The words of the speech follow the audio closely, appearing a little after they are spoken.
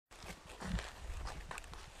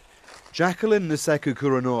Jacqueline Nseku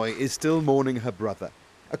Kuranoi is still mourning her brother,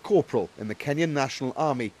 a corporal in the Kenyan National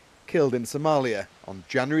Army, killed in Somalia on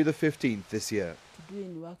January the 15th this year.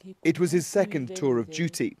 It was his second tour of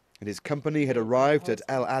duty, and his company had arrived at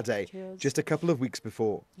El Ade just a couple of weeks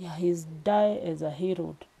before. Yeah, he's died as a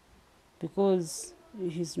hero because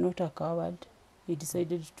he's not a coward. He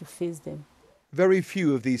decided to face them. Very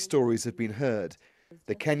few of these stories have been heard.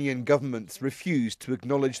 The Kenyan governments refused to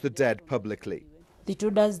acknowledge the dead publicly. They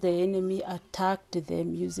told us the enemy attacked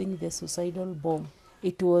them using the suicidal bomb.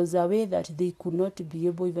 It was a way that they could not be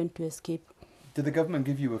able even to escape. Did the government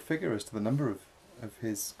give you a figure as to the number of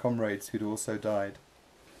his comrades who'd also died?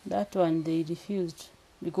 That one they refused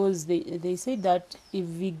because they said that if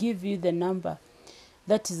we give you the number,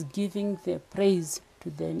 that is giving the praise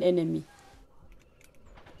to the enemy.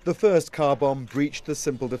 The first car bomb breached the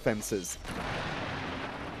simple defences.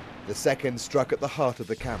 The second struck at the heart of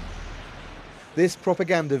the camp. This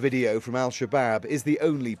propaganda video from Al-Shabaab is the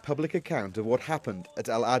only public account of what happened at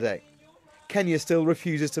El Ade. Kenya still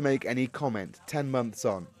refuses to make any comment 10 months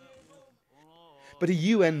on. But a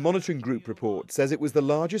UN monitoring group report says it was the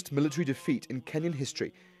largest military defeat in Kenyan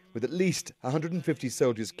history, with at least 150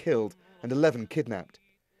 soldiers killed and 11 kidnapped.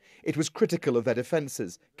 It was critical of their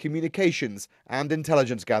defences, communications and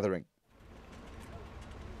intelligence gathering.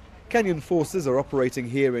 Kenyan forces are operating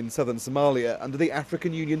here in southern Somalia under the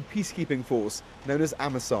African Union peacekeeping force known as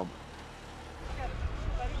AMISOM.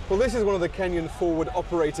 Well, this is one of the Kenyan forward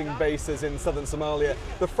operating bases in southern Somalia,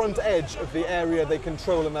 the front edge of the area they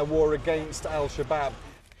control in their war against Al-Shabaab.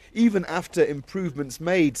 Even after improvements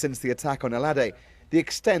made since the attack on El Ade, the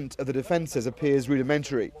extent of the defences appears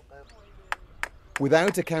rudimentary.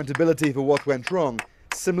 Without accountability for what went wrong,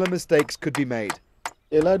 similar mistakes could be made.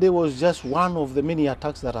 El Ade was just one of the many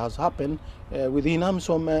attacks that has happened within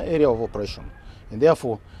AMISOM area of operation. And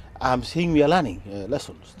therefore, I'm seeing we are learning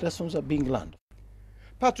lessons. Lessons are being learned.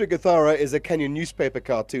 Patrick Gathara is a Kenyan newspaper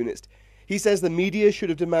cartoonist. He says the media should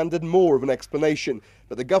have demanded more of an explanation,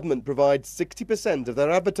 that the government provides 60% of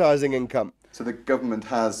their advertising income. So the government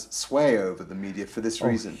has sway over the media for this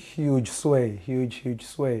reason? Huge sway, huge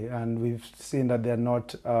sway. And we've seen that they're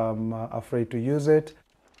not afraid to use it.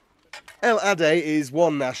 El Ade is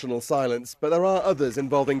one national silence, but there are others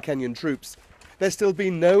involving Kenyan troops. There's still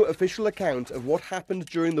been no official account of what happened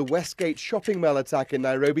during the Westgate shopping mall attack in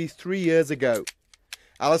Nairobi 3 years ago.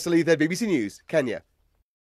 Alice Lee, BBC News, Kenya.